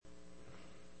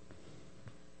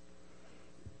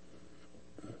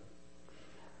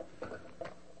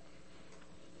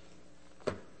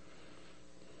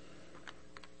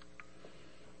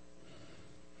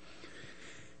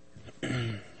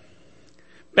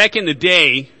Back in the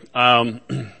day,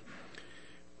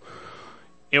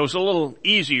 it was a little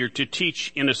easier to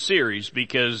teach in a series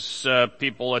because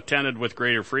people attended with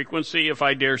greater frequency, if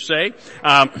I dare say.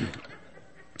 So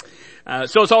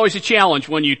it's always a challenge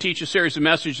when you teach a series of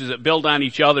messages that build on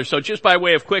each other. So just by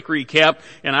way of quick recap,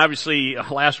 and obviously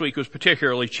last week was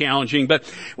particularly challenging, but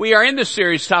we are in this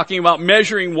series talking about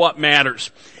measuring what matters.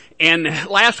 And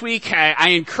last week I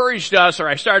encouraged us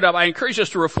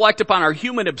to reflect upon our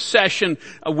human obsession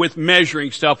with measuring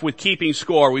stuff, with keeping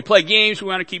score. We play games, we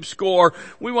want to keep score,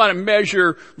 we want to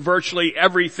measure virtually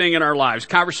everything in our lives.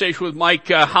 Conversation with Mike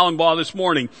Hollenbaugh this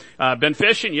morning. Been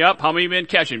fishing? Yep. How many been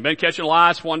catching? Been catching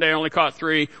lots. One day I only caught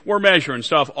 3. We're measuring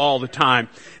stuff all the time.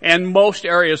 And most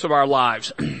areas of our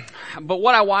lives. But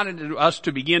what I wanted us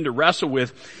to begin to wrestle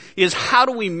with is how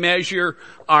do we measure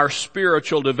our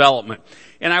spiritual development?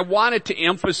 And I wanted to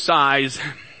emphasize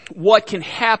what can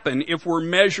happen if we're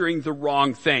measuring the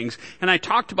wrong things. And I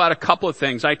talked about a couple of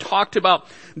things. I talked about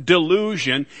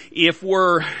delusion. If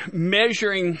we're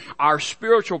measuring our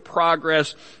spiritual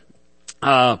progress,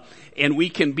 and we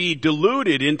can be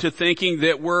deluded into thinking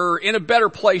that we're in a better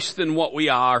place than what we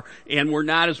are, and we're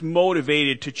not as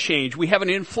motivated to change. We have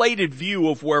an inflated view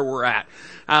of where we're at.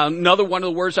 Another one of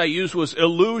the words I used was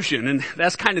illusion, and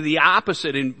that's kind of the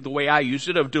opposite in the way I used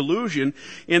it of delusion,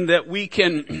 in that we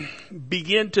can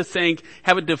begin to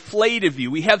have a deflated view.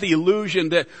 We have the illusion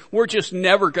that we're just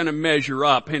never going to measure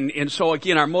up, and so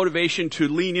again, our motivation to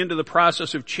lean into the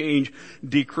process of change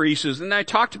decreases. And I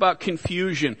talked about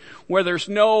confusion, where there's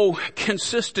no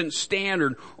consistent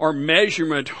standard or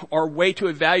measurement or way to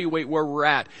evaluate where we're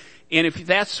at. And if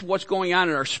that's what's going on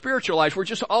in our spiritual life, we're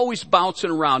just always bouncing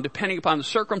around depending upon the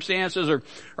circumstances or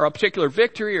a particular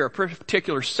victory or a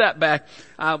particular setback.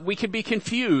 We can be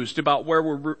confused about where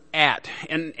we're at.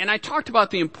 And I talked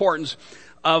about the importance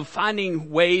of finding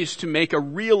ways to make a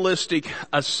realistic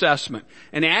assessment,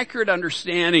 an accurate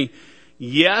understanding.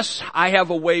 Yes, I have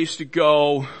a ways to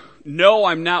go. No,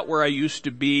 I'm not where I used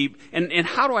to be. And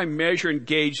how do I measure and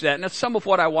gauge that? And that's some of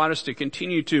what I want us to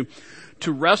continue to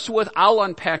wrestle with. I'll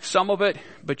unpack some of it,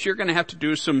 but you're going to have to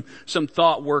do some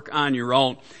thought work on your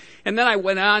own. And then I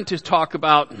went on to talk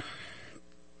about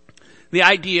the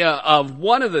idea of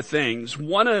one of the things,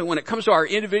 when it comes to our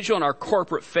individual and our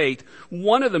corporate faith,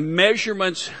 one of the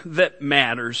measurements that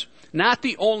matters, not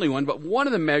the only one, but one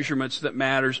of the measurements that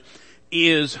matters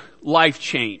is life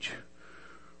change.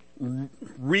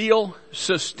 Real,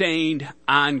 sustained,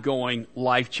 ongoing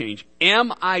life change.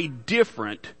 Am I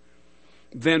different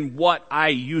than what I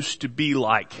used to be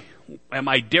like? Am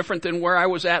I different than where I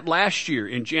was at last year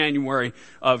in January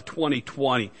of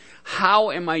 2020? How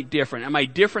am I different? Am I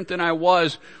different than I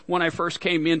was when I first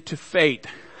came into faith?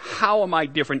 How am I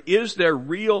different? Is there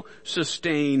real,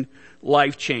 sustained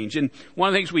life change? And one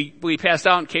of the things we passed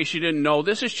out, in case you didn't know,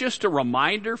 this is just a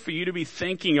reminder for you to be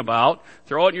thinking about.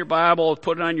 Throw it in your Bible,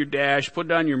 put it on your dash, put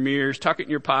it on your mirrors, tuck it in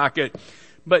your pocket.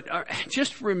 But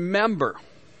just remember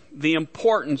the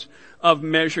importance of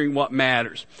measuring what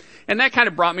matters. And that kind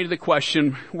of brought me to the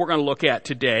question we're going to look at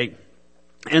today.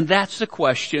 And that's the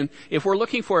question, if we're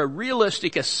looking for a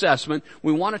realistic assessment,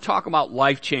 we want to talk about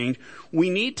life change,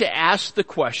 we need to ask the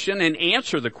question and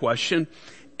answer the question,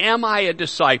 am I a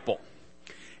disciple?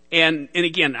 And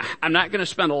again, I'm not going to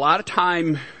spend a lot of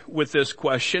time with this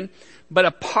question, but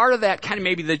a part of that kind of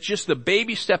maybe just the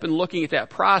baby step in looking at that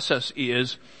process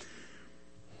is,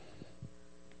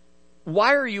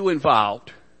 why are you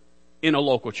involved in a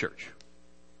local church?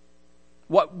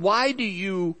 Why do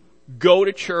you go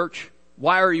to church?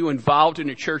 Why are you involved in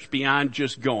a church beyond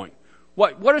just going?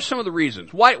 What are some of the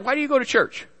reasons? Why do you go to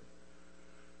church?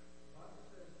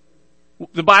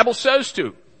 The Bible says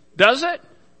to. Does it?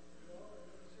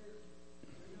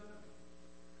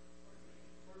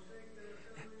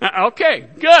 Okay,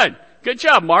 good. Good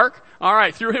job, Mark. All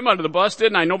right, threw him under the bus,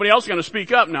 didn't I? Nobody else is going to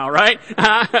speak up now, right?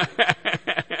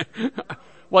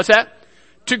 What's that?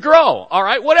 To grow. All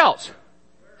right, what else?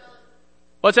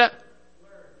 What's that?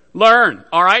 Learn.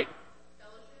 All right.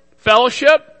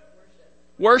 Fellowship.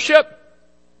 Worship.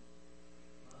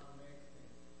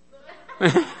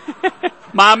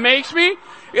 Mom makes me.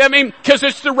 I mean, because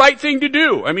it's the right thing to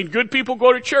do. I mean, good people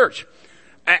go to church.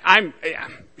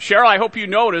 Cheryl, I hope you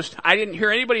noticed, I didn't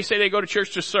hear anybody say they go to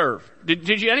church to serve.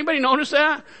 Did you, anybody notice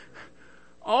that?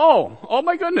 Oh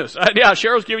my goodness. Yeah,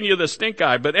 Cheryl's giving you the stink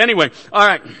eye, but anyway,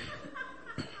 alright.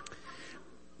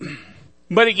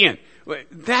 But again,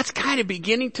 that's kind of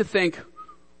beginning to think,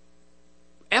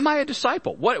 am I a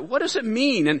disciple? What does it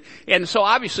mean? And so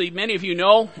obviously many of you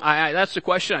know, that's the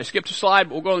question. I skipped a slide,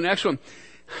 but we'll go to the next one.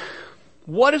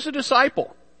 What is a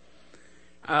disciple?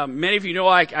 Many of you know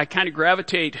I kind of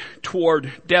gravitate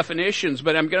toward definitions,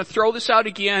 but I'm going to throw this out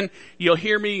again. You'll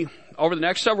hear me over the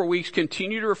next several weeks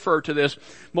continue to refer to this.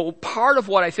 But part of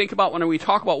what I think about when we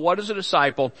talk about what is a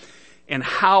disciple and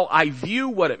how I view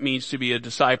what it means to be a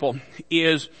disciple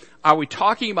is, are we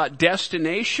talking about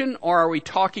destination or are we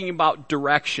talking about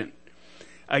direction?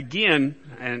 Again,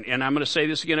 and I'm going to say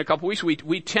this again in a couple weeks,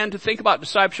 we tend to think about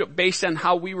discipleship based on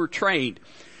how we were trained.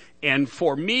 And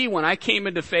for me, when I came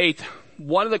into faith,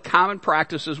 one of the common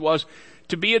practices was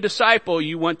to be a disciple,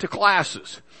 you went to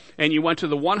classes. And you went to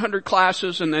the 100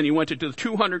 classes, and then you went to the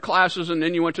 200 classes, and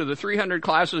then you went to the 300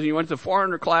 classes, and you went to the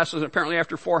 400 classes, and apparently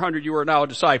after 400 you were now a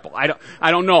disciple. I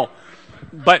don't know.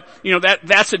 But,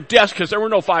 that's a desk, because there were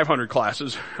no 500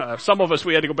 classes. Some of us,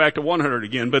 we had to go back to 100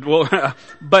 again,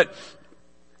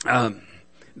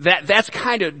 that's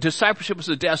kind of, discipleship is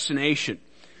a destination.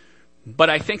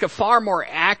 But I think a far more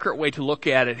accurate way to look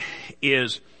at it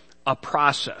is a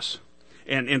process.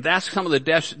 And that's some of the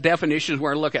definitions we're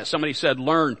going to look at. Somebody said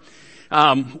learn.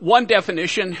 One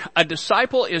definition, a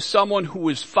disciple is someone who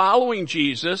is following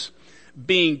Jesus,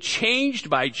 being changed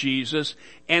by Jesus,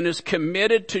 and is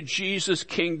committed to Jesus'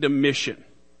 kingdom mission.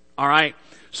 Alright?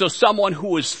 So someone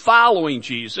who is following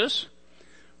Jesus,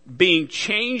 being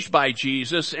changed by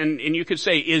Jesus, and you could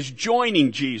say is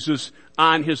joining Jesus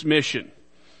on his mission.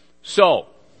 So,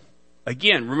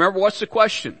 again, remember what's the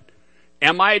question?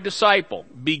 Am I a disciple?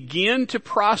 Begin to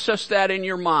process that in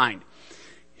your mind.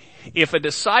 If a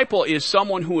disciple is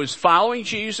someone who is following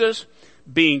Jesus,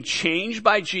 being changed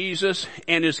by Jesus,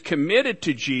 and is committed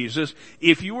to Jesus,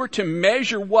 if you were to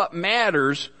measure what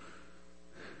matters,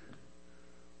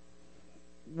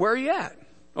 where are you at?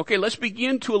 Okay, let's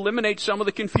begin to eliminate some of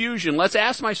the confusion. Let's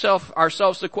ask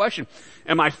ourselves the question,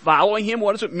 am I following him?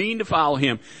 What does it mean to follow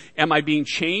him? Am I being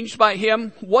changed by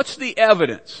him? What's the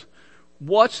evidence?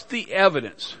 What's the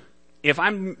evidence? If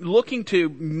I'm looking to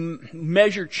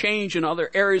measure change in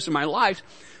other areas of my life,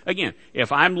 again,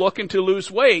 if I'm looking to lose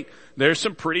weight, there's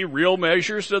some pretty real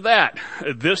measures to that.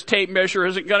 This tape measure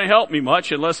isn't going to help me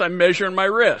much unless I'm measuring my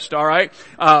wrist, alright?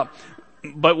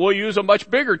 But we'll use a much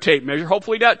bigger tape measure,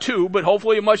 hopefully not two, but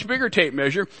hopefully a much bigger tape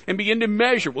measure, and begin to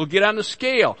measure. We'll get on the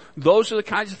scale. Those are the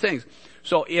kinds of things.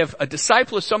 So if a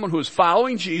disciple is someone who is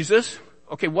following Jesus,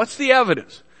 okay, what's the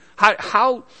evidence?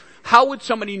 How would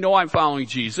somebody know I'm following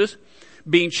Jesus?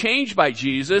 Being changed by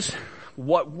Jesus,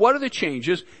 what are the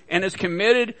changes? And is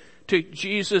committed to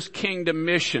Jesus' kingdom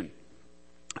mission.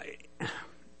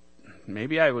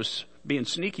 Maybe I was being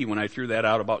sneaky when I threw that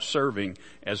out about serving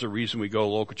as a reason we go to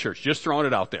local church. Just throwing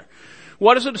it out there.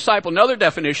 What is a disciple? Another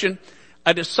definition,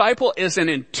 a disciple is an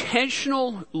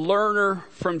intentional learner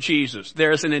from Jesus.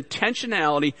 There is an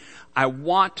intentionality. I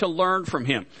want to learn from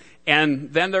him.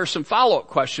 And then there's some follow-up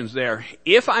questions there.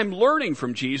 If I'm learning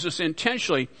from Jesus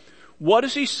intentionally, what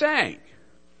is he saying?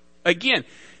 Again,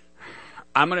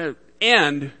 I'm going to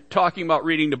end talking about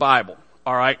reading the Bible.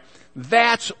 Alright?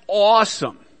 That's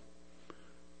awesome.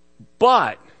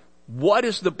 But what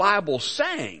is the Bible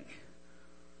saying?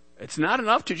 It's not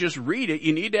enough to just read it.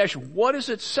 You need to ask, what is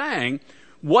it saying?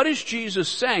 What is Jesus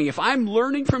saying? If I'm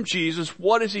learning from Jesus,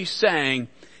 what is he saying?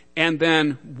 And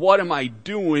then what am I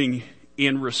doing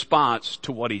in response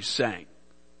to what he's saying?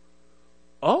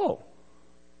 Oh,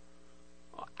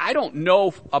 I don't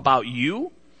know about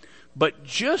you, but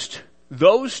just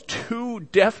those two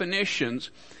definitions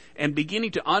and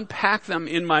beginning to unpack them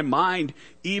in my mind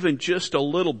even just a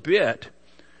little bit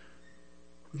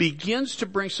begins to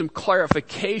bring some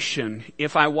clarification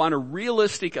if I want a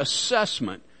realistic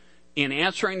assessment in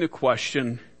answering the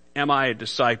question, am I a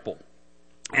disciple?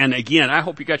 And again, I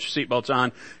hope you got your seatbelts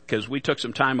on because we took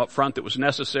some time up front that was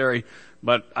necessary,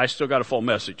 but I still got a full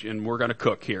message and we're going to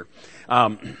cook here.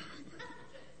 But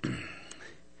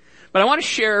I want to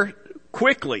share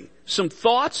quickly some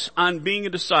thoughts on being a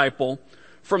disciple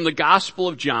from the Gospel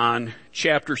of John,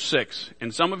 chapter 6.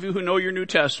 And some of you who know your New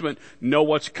Testament know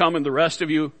what's coming. The rest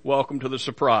of you, welcome to the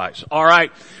surprise.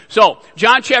 Alright. So,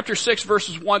 John chapter 6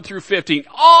 verses 1 through 15.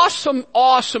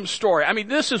 Awesome story. I mean,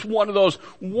 this is one of those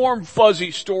warm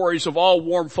fuzzy stories of all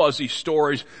warm fuzzy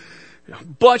stories. A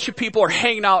bunch of people are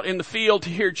hanging out in the field to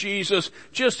hear Jesus,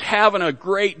 just having a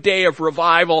great day of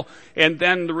revival, and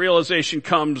then the realization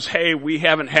comes, hey, we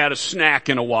haven't had a snack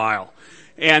in a while.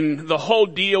 And the whole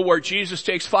deal where Jesus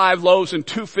takes 5 loaves and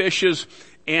 2 fishes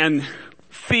and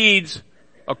feeds,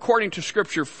 according to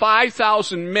Scripture,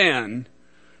 5,000 men.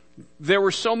 There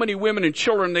were so many women and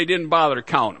children they didn't bother to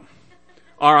count them.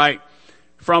 Alright,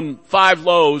 from 5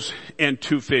 loaves and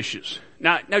 2 fishes.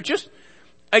 Now just,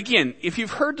 again, if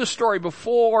you've heard the story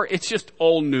before, it's just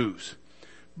old news.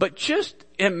 But just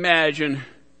imagine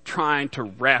trying to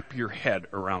wrap your head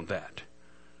around that.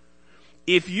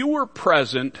 if you were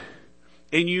present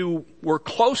and you were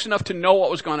close enough to know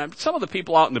what was going on, some of the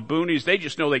people out in the boonies, they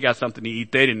just know they got something to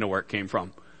eat. They didn't know where it came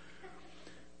from.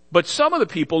 But some of the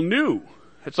people knew.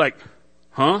 It's like,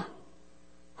 huh?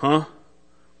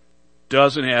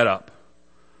 Doesn't add up.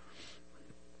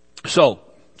 So,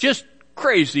 just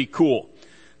crazy cool.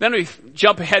 Then we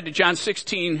jump ahead to John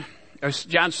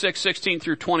 6:16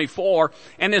 through 24,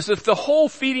 and as if the whole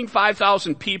feeding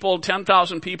 5,000 people,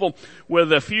 10,000 people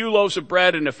with a few loaves of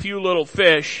bread and a few little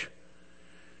fish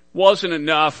wasn't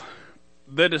enough,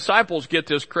 the disciples get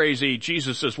this crazy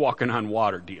Jesus is walking on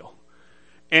water deal.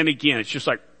 And again, it's just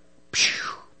like,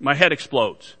 phew, my head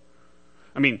explodes.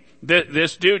 I mean,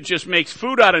 this dude just makes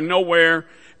food out of nowhere,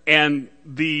 and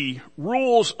the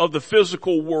rules of the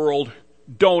physical world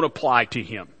don't apply to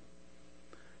him.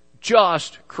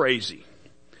 Just crazy.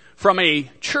 From a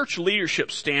church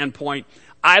leadership standpoint,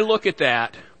 I look at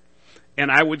that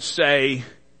and I would say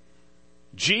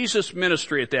Jesus'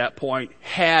 ministry at that point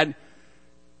had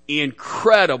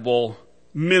incredible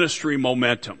ministry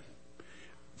momentum.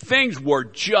 Things were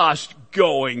just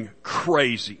going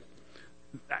crazy.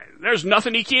 There's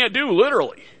nothing he can't do,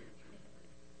 literally.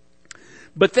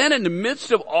 But then in the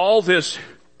midst of all this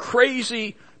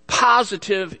crazy,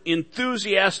 positive,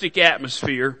 enthusiastic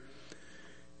atmosphere,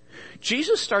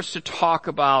 Jesus starts to talk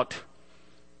about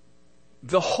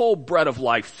the whole bread of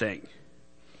life thing.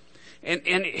 And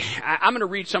I'm going to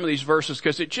read some of these verses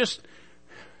because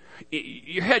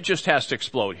your head just has to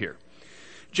explode here.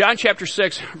 John chapter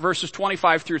 6, verses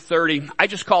 25 through 30. I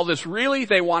just call this, really,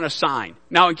 they want a sign.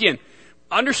 Now again,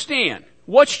 understand,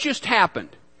 what's just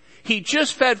happened? He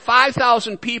just fed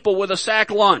 5,000 people with a sack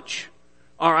lunch.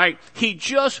 Alright? He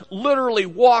just literally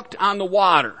walked on the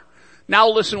water. Now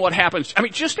listen what happens. I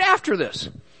mean, just after this.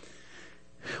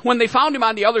 When they found him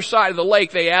on the other side of the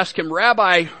lake, they asked him,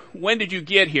 Rabbi, when did you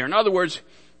get here? In other words,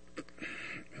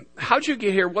 how'd you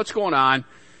get here? What's going on?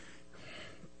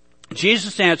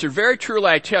 Jesus answered, very truly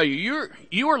I tell you,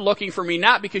 you are looking for me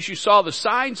not because you saw the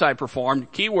signs I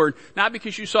performed, keyword, not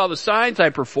because you saw the signs I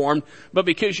performed, but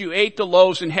because you ate the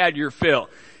loaves and had your fill.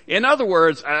 In other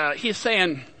words, he's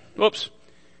saying, whoops,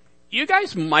 you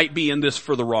guys might be in this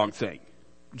for the wrong thing.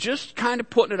 Just kind of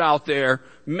putting it out there.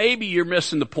 Maybe you're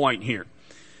missing the point here.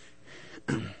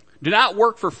 Do not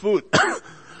work for food.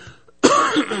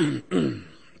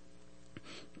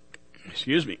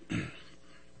 Excuse me.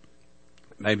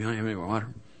 Maybe I have any more water.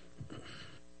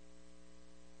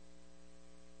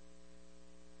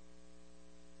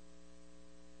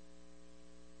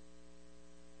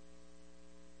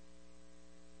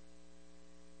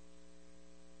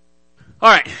 All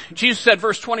right. Jesus said,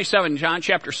 verse 27, John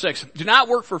chapter 6, do not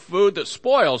work for food that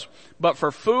spoils, but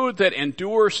for food that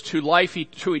endures to life,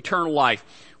 to eternal life,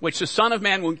 which the Son of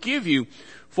Man will give you.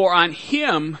 For on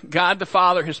him, God the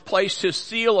Father has placed his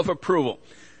seal of approval.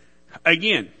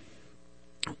 Again,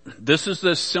 this is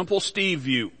the simple Steve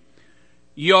view.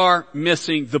 You're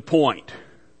missing the point.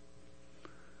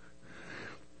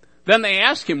 Then they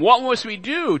ask him, what must we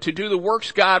do to do the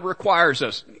works God requires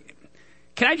us?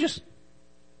 Can I just,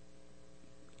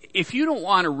 if you don't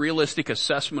want a realistic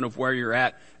assessment of where you're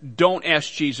at, don't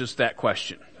ask Jesus that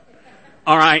question.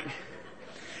 All right?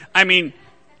 I mean,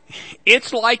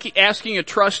 it's like asking a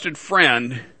trusted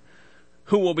friend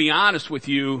who will be honest with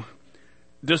you,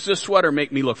 does this sweater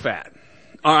make me look fat?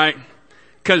 All right?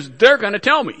 Because they're going to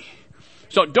tell me.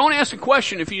 So don't ask a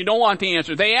question if you don't want the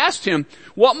answer. They asked him,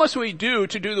 what must we do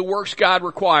to do the works God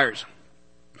requires?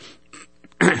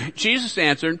 Jesus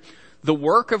answered, the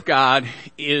work of God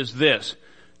is this,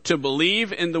 to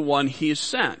believe in the one he has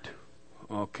sent.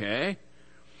 Okay.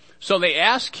 So they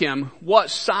ask him,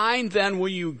 what sign then will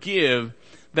you give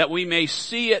that we may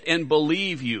see it and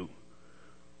believe you?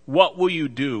 What will you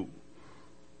do?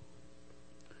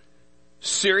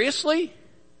 Seriously?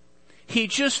 He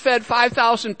just fed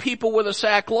 5,000 people with a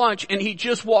sack lunch and he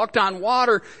just walked on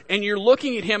water, and you're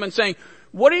looking at him and saying,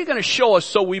 what are you going to show us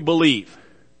so we believe?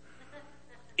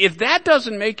 If that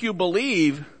doesn't make you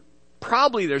believe,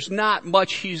 probably there's not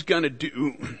much he's going to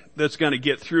do that's going to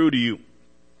get through to you.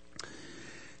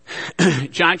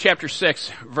 John chapter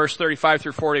 6, verse 35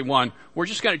 through 41. We're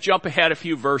just going to jump ahead a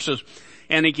few verses.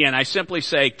 And again, I simply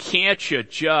say, can't you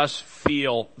just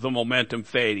feel the momentum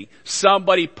fading?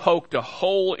 Somebody poked a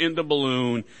hole in the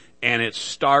balloon and it's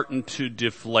starting to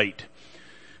deflate.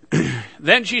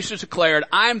 Then Jesus declared,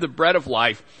 I am the bread of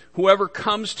life. Whoever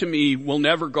comes to me will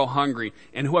never go hungry,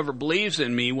 and whoever believes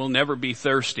in me will never be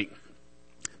thirsty.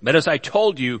 But as I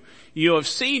told you, you have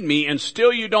seen me and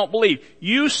still you don't believe.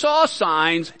 You saw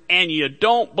signs and you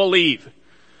don't believe.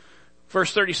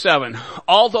 Verse 37,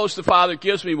 all those the Father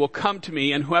gives me will come to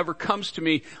me, and whoever comes to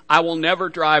me, I will never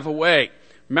drive away.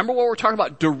 Remember what we're talking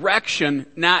about? Direction,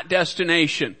 not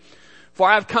destination. For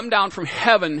I have come down from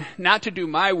heaven not to do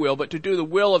my will, but to do the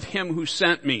will of him who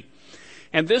sent me.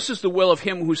 And this is the will of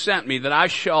him who sent me, that I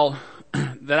shall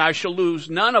lose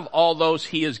none of all those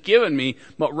he has given me,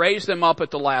 but raise them up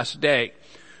at the last day.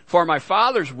 For my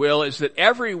Father's will is that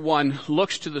everyone who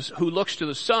looks to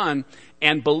the Son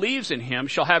and believes in him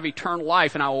shall have eternal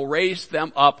life, and I will raise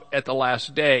them up at the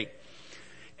last day.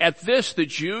 At this, the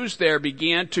Jews there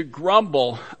began to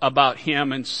grumble about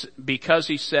him, and because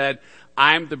he said,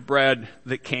 I'm the bread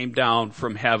that came down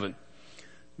from heaven.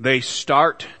 They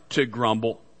start to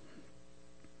grumble,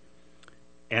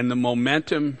 and the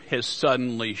momentum has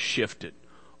suddenly shifted.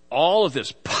 All of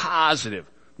this positive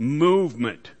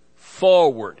movement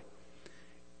forward.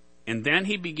 And then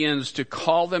he begins to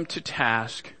call them to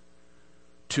task,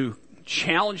 to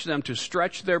challenge them to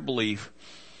stretch their belief,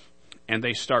 and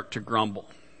they start to grumble.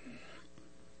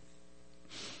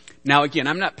 Now again,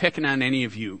 I'm not picking on any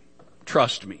of you,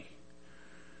 trust me.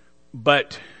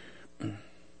 But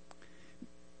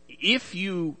if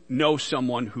you know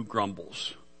someone who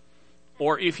grumbles,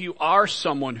 or if you are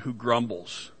someone who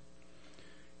grumbles,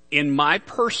 in my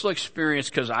personal experience,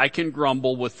 because I can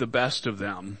grumble with the best of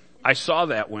them, I saw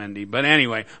that, Wendy, but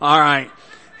anyway, all right.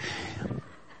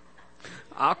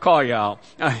 I'll call you out.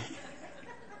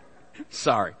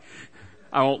 Sorry.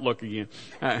 I won't look again.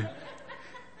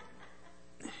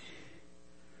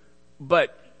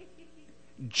 But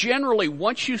generally,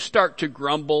 once you start to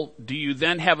grumble, do you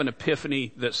then have an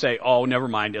epiphany that say, oh, never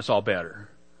mind, it's all better?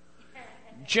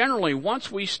 Generally,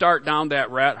 once we start down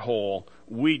that rat hole,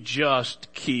 we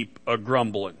just keep a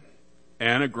grumbling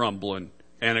and a grumbling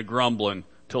and a grumbling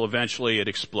till eventually it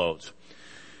explodes.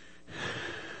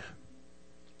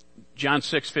 John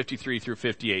 6:53 through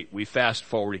 58. We fast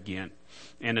forward again,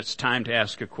 and it's time to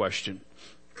ask a question.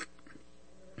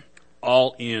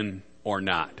 All in or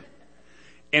not?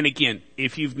 And again,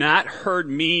 if you've not heard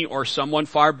me or someone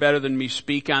far better than me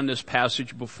speak on this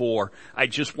passage before, I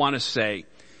just want to say,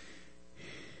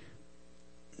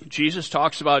 Jesus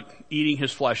talks about eating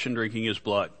his flesh and drinking his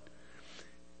blood.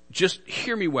 Just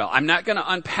hear me well. I'm not going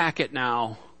to unpack it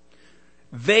now.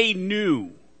 They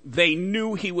knew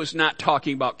he was not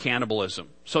talking about cannibalism.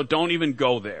 So don't even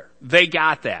go there. They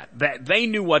got that. They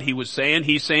knew what he was saying.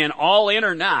 He's saying all in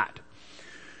or not.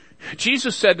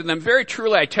 Jesus said to them, very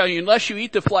truly I tell you, unless you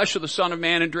eat the flesh of the Son of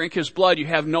Man and drink his blood, you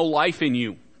have no life in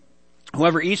you.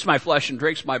 Whoever eats my flesh and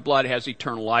drinks my blood has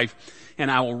eternal life,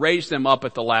 and I will raise them up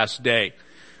at the last day.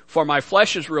 For my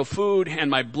flesh is real food,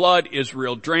 and my blood is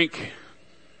real drink.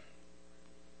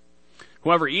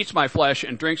 Whoever eats my flesh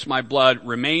and drinks my blood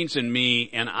remains in me,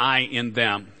 and I in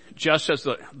them. Just as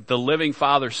the living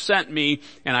Father sent me,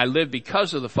 and I live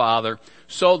because of the Father,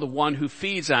 so the one who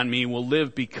feeds on me will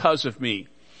live because of me.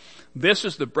 This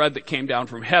is the bread that came down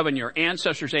from heaven. Your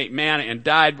ancestors ate manna and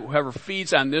died, but whoever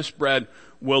feeds on this bread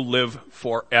will live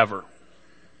forever.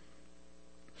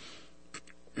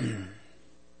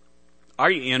 Are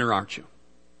you in or aren't you?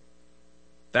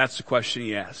 That's the question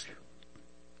you ask.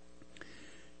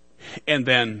 And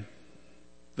then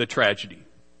the tragedy.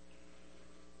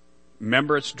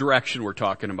 Remember, it's direction we're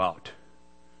talking about.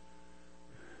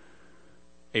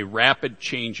 A rapid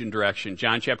change in direction.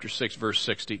 John chapter 6, verse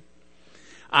 60.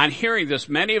 On hearing this,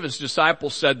 many of his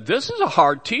disciples said, this is a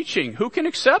hard teaching. Who can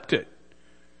accept it?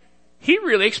 He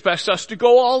really expects us to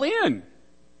go all in.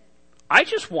 I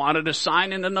just wanted a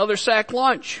sign and another sack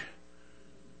lunch.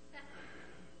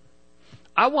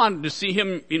 I wanted to see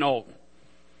him,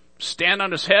 stand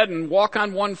on his head and walk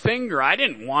on one finger. I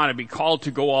didn't want to be called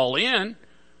to go all in.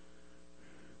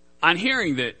 On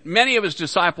hearing that, many of his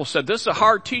disciples said, this is a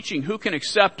hard teaching. Who can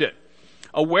accept it?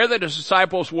 Aware that his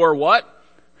disciples were what?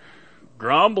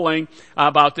 Grumbling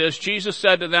about this, Jesus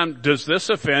said to them, does this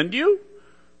offend you?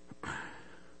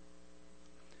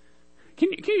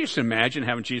 Can you just imagine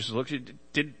having Jesus look at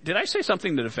you? Did I say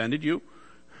something that offended you?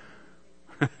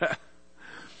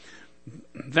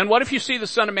 Then what if you see the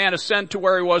Son of Man ascend to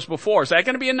where he was before? Is that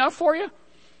going to be enough for you?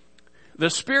 The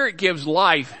Spirit gives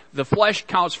life. The flesh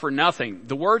counts for nothing.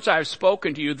 The words I have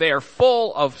spoken to you, they are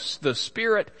full of the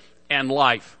Spirit and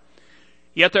life.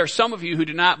 Yet there are some of you who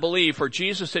do not believe, for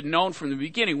Jesus had known from the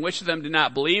beginning which of them did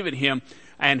not believe in him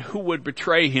and who would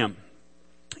betray him.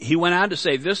 He went on to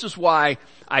say, this is why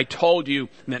I told you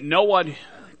that no one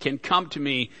can come to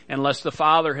me unless the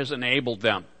Father has enabled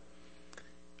them.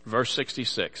 Verse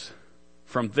 66.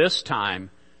 From this time,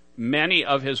 many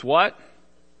of his what?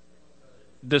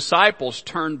 Disciples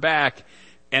turned back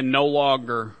and no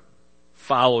longer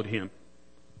followed him.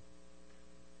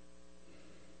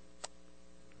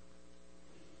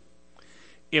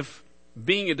 if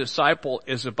being a disciple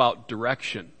is about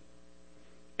direction,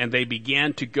 and they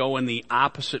began to go in the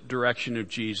opposite direction of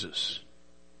Jesus,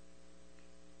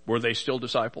 were they still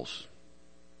disciples?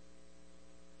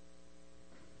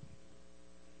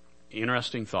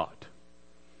 Interesting thought.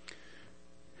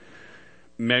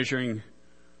 Measuring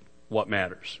what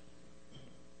matters.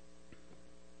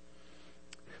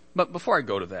 But before I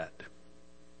go to that,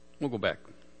 we'll go back.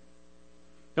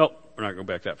 Nope, we're not going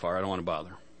back that far. I don't want to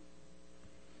bother.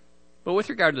 But with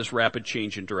regard to this rapid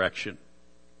change in direction,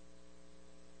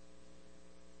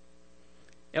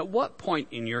 at what point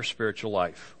in your spiritual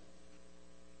life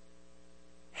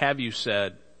have you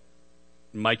said,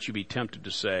 might you be tempted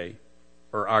to say,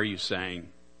 or are you saying,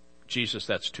 Jesus,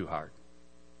 that's too hard.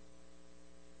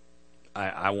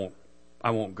 I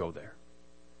won't go there.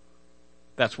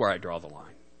 That's where I draw the line.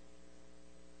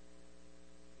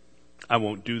 I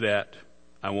won't do that.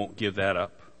 I won't give that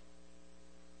up.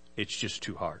 It's just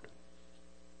too hard.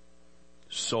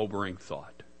 Sobering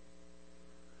thought.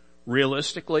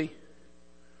 Realistically,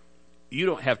 you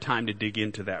don't have time to dig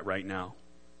into that right now.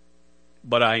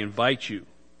 But I invite you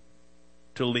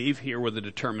to leave here with a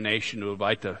determination to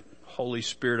invite the Holy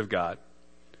Spirit of God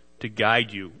to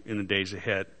guide you in the days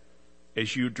ahead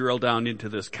as you drill down into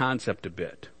this concept a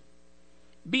bit.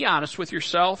 Be honest with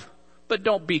yourself, but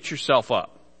don't beat yourself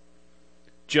up.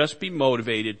 Just be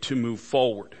motivated to move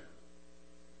forward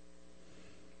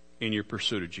in your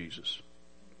pursuit of Jesus.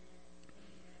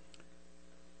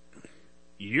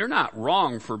 You're not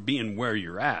wrong for being where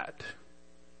you're at,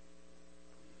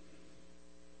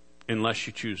 unless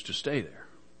you choose to stay there.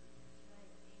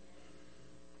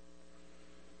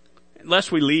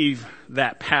 Unless we leave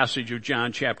that passage of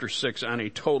John chapter 6 on a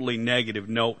totally negative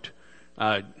note,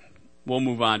 we'll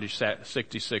move on to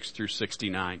 66 through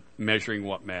 69, measuring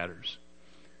what matters.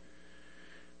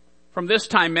 From this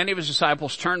time, many of his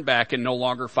disciples turned back and no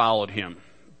longer followed him.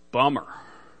 Bummer.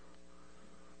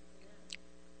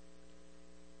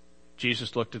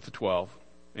 Jesus looked at the 12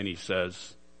 and he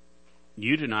says,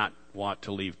 you do not want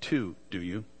to leave too, do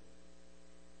you?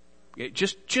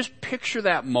 Just picture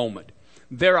that moment.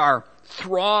 There are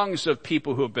throngs of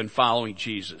people who have been following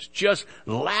Jesus, just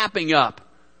lapping up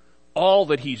all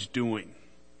that he's doing.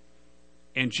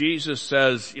 And Jesus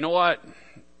says, you know what?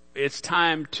 It's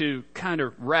time to kind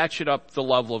of ratchet up the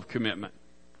level of commitment.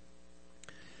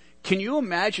 Can you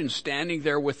imagine standing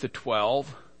there with the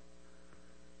 12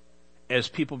 as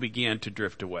people began to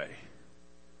drift away?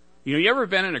 You know, you ever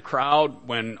been in a crowd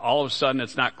when all of a sudden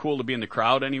it's not cool to be in the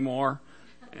crowd anymore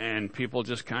and people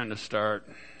just kind of start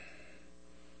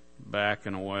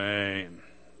backing away and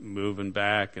moving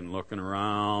back and looking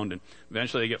around, and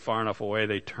eventually they get far enough away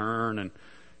they turn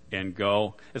and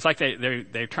go. It's like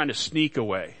they're trying to sneak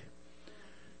away.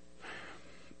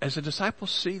 As the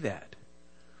disciples see that,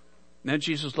 then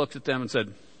Jesus looked at them and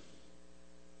said,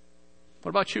 what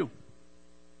about you?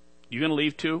 You going to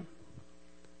leave too?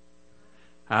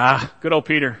 Good old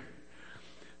Peter.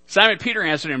 Simon Peter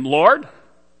answered him, Lord,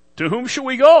 to whom shall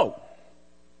we go?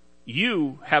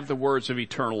 You have the words of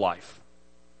eternal life.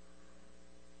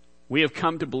 We have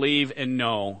come to believe and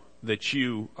know that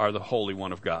you are the Holy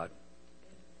One of God.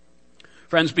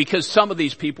 Friends, because some of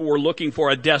these people were looking for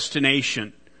a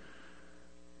destination,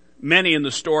 many in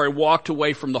the story walked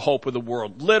away from the hope of the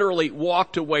world, literally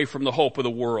walked away from the hope of the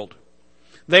world.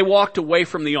 They walked away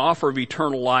from the offer of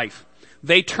eternal life.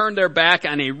 They turned their back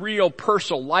on a real,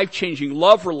 personal, life-changing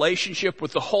love relationship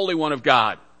with the Holy One of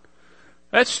God.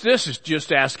 This is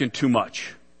just asking too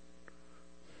much.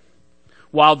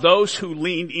 While those who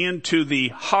leaned into the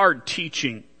hard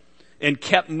teaching and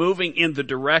kept moving in the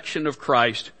direction of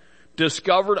Christ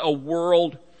discovered a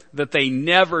world that they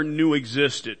never knew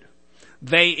existed.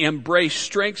 They embraced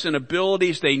strengths and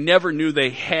abilities they never knew they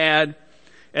had,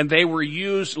 and they were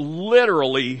used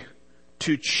literally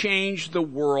to change the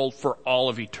world for all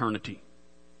of eternity.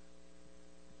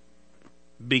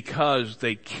 Because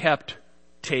they kept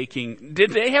taking...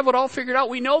 Did they have it all figured out?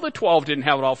 We know the 12 didn't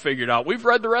have it all figured out. We've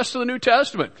read the rest of the New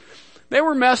Testament. They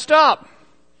were messed up.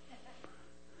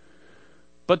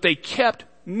 But they kept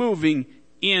moving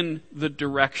in the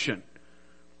direction,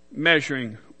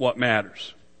 measuring what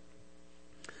matters.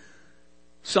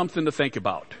 Something to think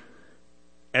about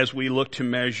as we look to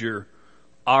measure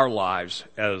our lives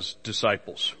as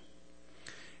disciples.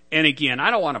 And again,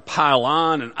 I don't want to pile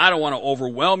on, and I don't want to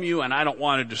overwhelm you, and I don't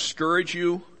want to discourage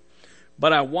you,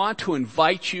 but I want to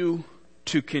invite you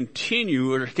to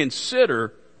continue or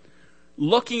consider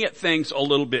looking at things a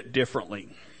little bit differently.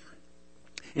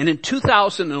 And in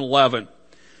 2011,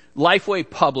 Lifeway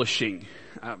Publishing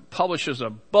publishes a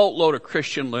boatload of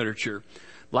Christian literature,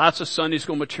 lots of Sunday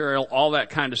school material, all that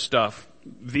kind of stuff,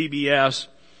 VBS.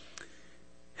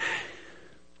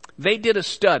 They did a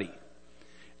study,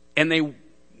 and they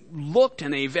looked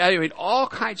and they evaluated all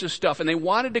kinds of stuff, and they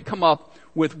wanted to come up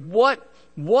with what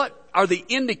are the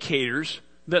indicators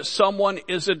that someone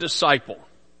is a disciple.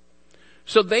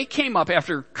 So they came up,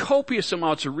 after copious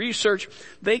amounts of research,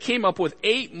 they came up with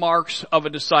 8 marks of a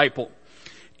disciple.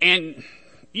 And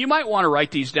you might want to write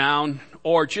these down,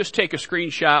 or just take a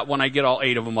screenshot when I get all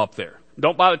 8 of them up there.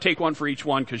 Don't bother to take one for each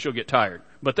one because you'll get tired.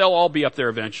 But they'll all be up there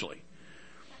eventually.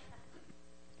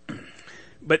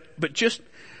 But just,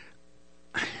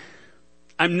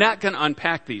 I'm not going to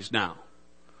unpack these now.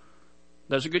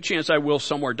 There's a good chance I will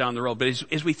somewhere down the road. But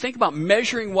as we think about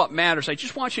measuring what matters, I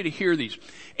just want you to hear these.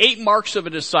 8 marks of a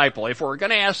disciple. If we're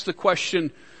going to ask the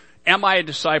question, am I a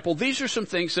disciple? These are some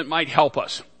things that might help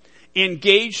us.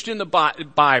 Engaged in the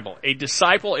Bible. A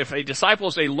disciple, if a disciple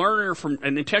is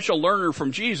an intentional learner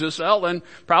from Jesus, well then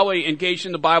probably engaged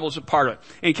in the Bible is a part of it.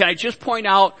 And can I just point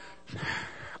out,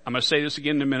 I'm going to say this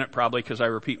again in a minute probably because I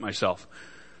repeat myself.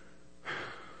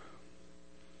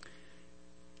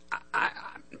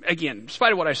 Again, in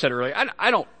spite of what I said earlier, I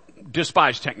don't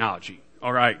despise technology,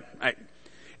 alright?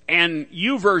 And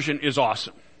YouVersion is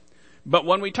awesome. But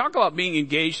when we talk about being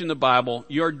engaged in the Bible,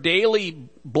 your daily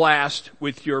blast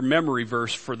with your memory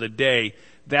verse for the day,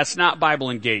 that's not Bible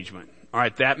engagement.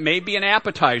 Alright, that may be an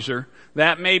appetizer,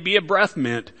 that may be a breath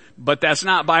mint, but that's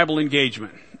not Bible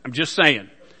engagement. I'm just saying.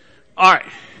 Alright.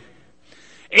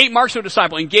 8 marks of a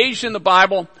disciple. Engaged in the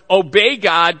Bible, obey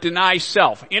God, deny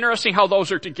self. Interesting how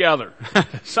those are together.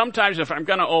 Sometimes if I'm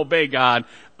going to obey God,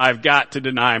 I've got to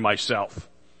deny myself.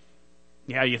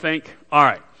 Yeah, you think?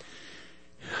 Alright.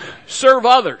 Serve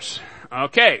others.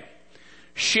 Okay.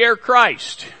 Share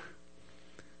Christ.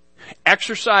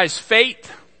 Exercise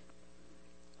faith.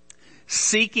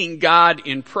 Seeking God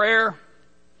in prayer.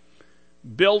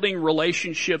 Building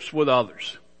relationships with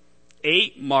others.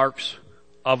 8 marks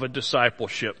of a disciple,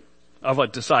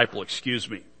 excuse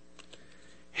me.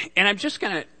 And I'm just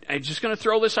gonna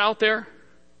throw this out there.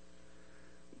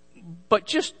 But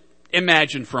just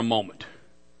imagine for a moment.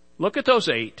 Look at those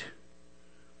 8.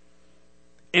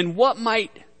 And what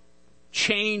might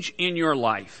change in your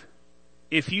life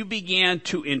if you began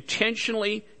to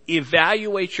intentionally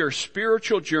evaluate your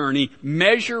spiritual journey,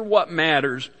 measure what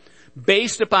matters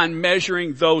based upon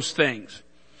measuring those things.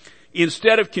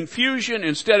 Instead of confusion,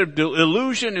 instead of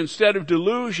illusion, instead of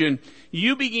delusion,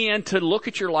 you began to look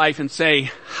at your life and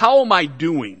say, how am I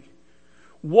doing?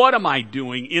 What am I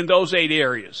doing in those 8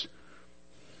 areas?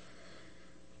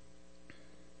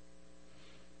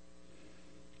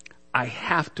 I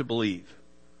have to believe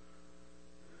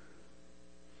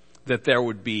that there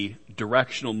would be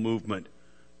directional movement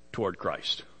toward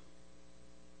Christ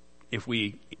if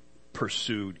we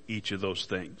pursued each of those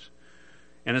things.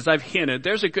 And as I've hinted,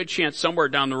 there's a good chance somewhere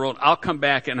down the road I'll come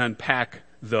back and unpack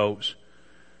those.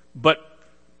 But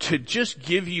to just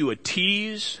give you a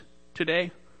tease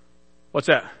today, what's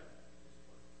that?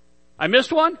 I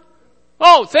missed one?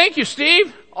 Oh, thank you,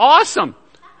 Steve. Awesome.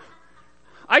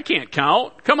 I can't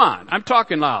count. Come on. I'm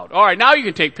talking loud. All right. Now you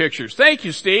can take pictures. Thank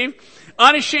you, Steve.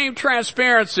 Unashamed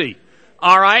transparency.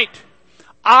 All right.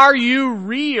 Are you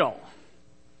real?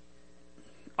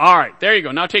 All right. There you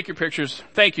go. Now take your pictures.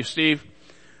 Thank you, Steve.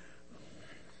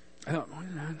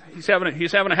 He's having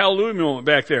a hallelujah moment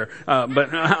back there.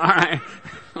 But all right.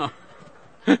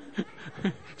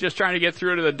 Just trying to get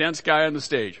through to the dense guy on the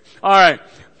stage. All right.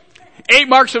 8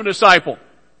 marks of a disciple.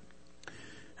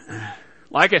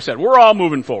 Like I said, we're all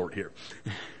moving forward here.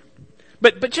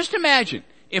 But just imagine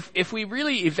if we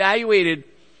really evaluated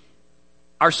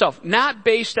ourselves, not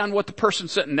based on what the person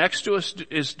sitting next to us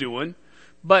is doing,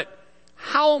 but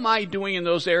how am I doing in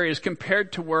those areas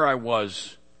compared to where I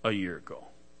was a year ago?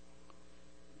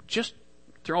 Just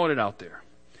throwing it out there.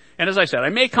 And as I said, I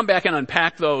may come back and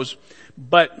unpack those,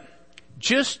 but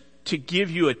just to give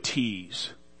you a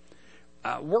tease,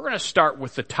 we're going to start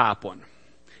with the top one.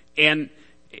 And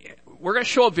we're going to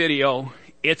show a video.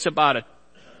 It's about a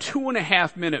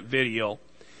 2.5 minute video.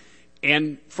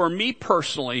 And for me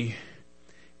personally,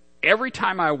 every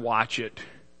time I watch it,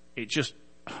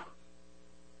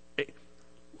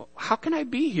 how can I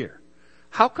be here?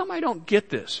 How come I don't get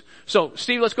this? So,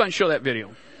 Steve, let's go ahead and show that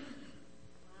video.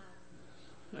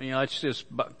 Let's just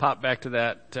pop back to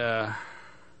that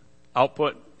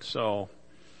output. So,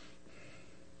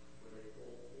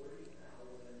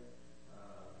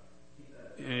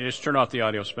 just turn off the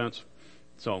audio, Spence.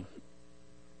 So,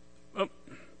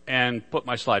 and put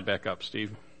my slide back up,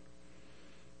 Steve.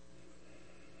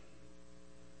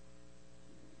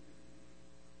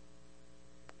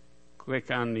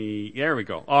 Click on there we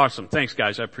go. Awesome. Thanks,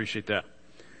 guys. I appreciate that.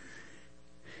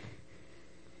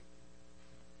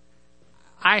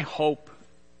 I hope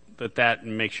that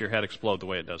makes your head explode the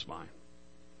way it does mine.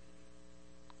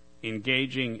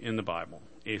 Engaging in the Bible.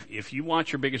 If you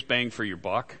want your biggest bang for your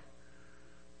buck,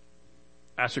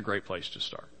 that's a great place to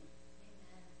start.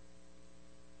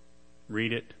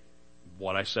 Read it.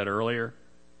 What I said earlier,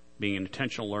 being an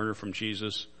intentional learner from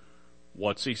Jesus,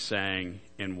 what's he saying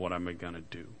and what am I going to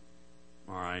do?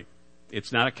 All right.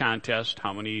 It's not a contest.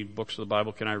 How many books of the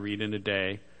Bible can I read in a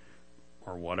day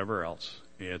or whatever else?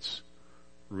 It's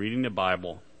reading the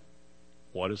Bible.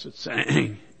 What is it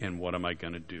saying and what am I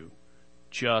going to do?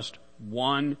 Just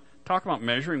one, talk about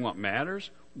measuring what matters.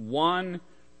 One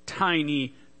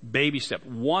tiny baby step,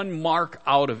 one mark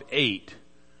out of 8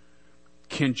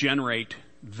 can generate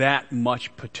that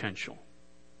much potential.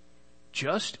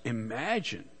 Just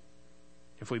imagine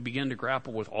if we begin to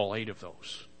grapple with all 8 of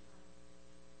those.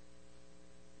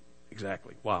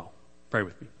 Exactly. Wow. Pray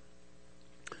with me.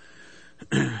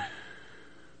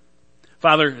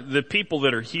 Father, the people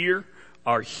that are here,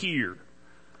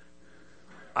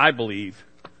 I believe,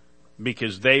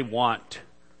 because they want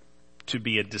to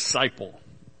be a disciple.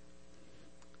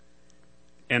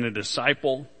 And a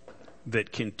disciple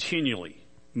that continually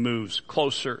moves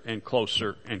closer and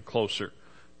closer and closer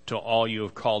to all you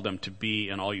have called them to be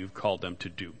and all you've called them to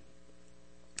do.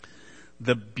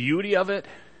 The beauty of it,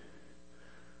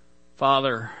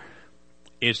 Father,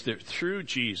 is that through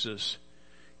Jesus,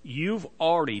 you've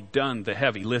already done the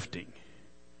heavy lifting.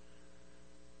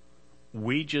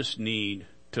 We just need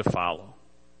to follow.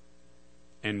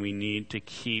 And we need to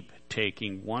keep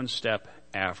taking one step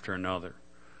after another.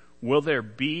 Will there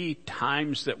be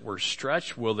times that we're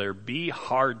stretched? Will there be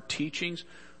hard teachings?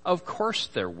 Of course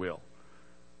there will.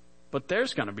 But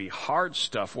there's going to be hard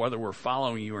stuff whether we're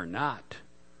following you or not.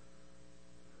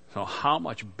 So how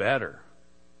much better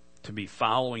to be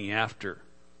following after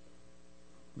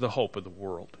the hope of the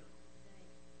world,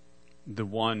 the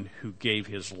one who gave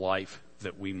his life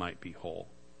that we might be whole.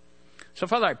 So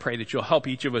Father, I pray that you'll help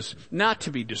each of us not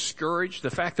to be discouraged. The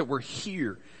fact that we're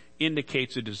here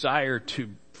indicates a desire to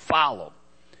follow.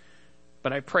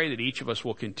 But I pray that each of us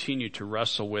will continue to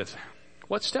wrestle with,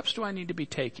 what steps do I need to be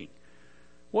taking?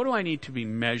 What do I need to be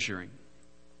measuring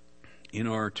in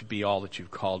order to be all that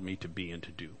you've called me to be and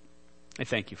to do? I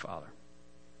thank you, Father.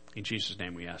 In Jesus'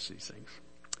 name we ask these things.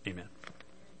 Amen.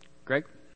 Greg?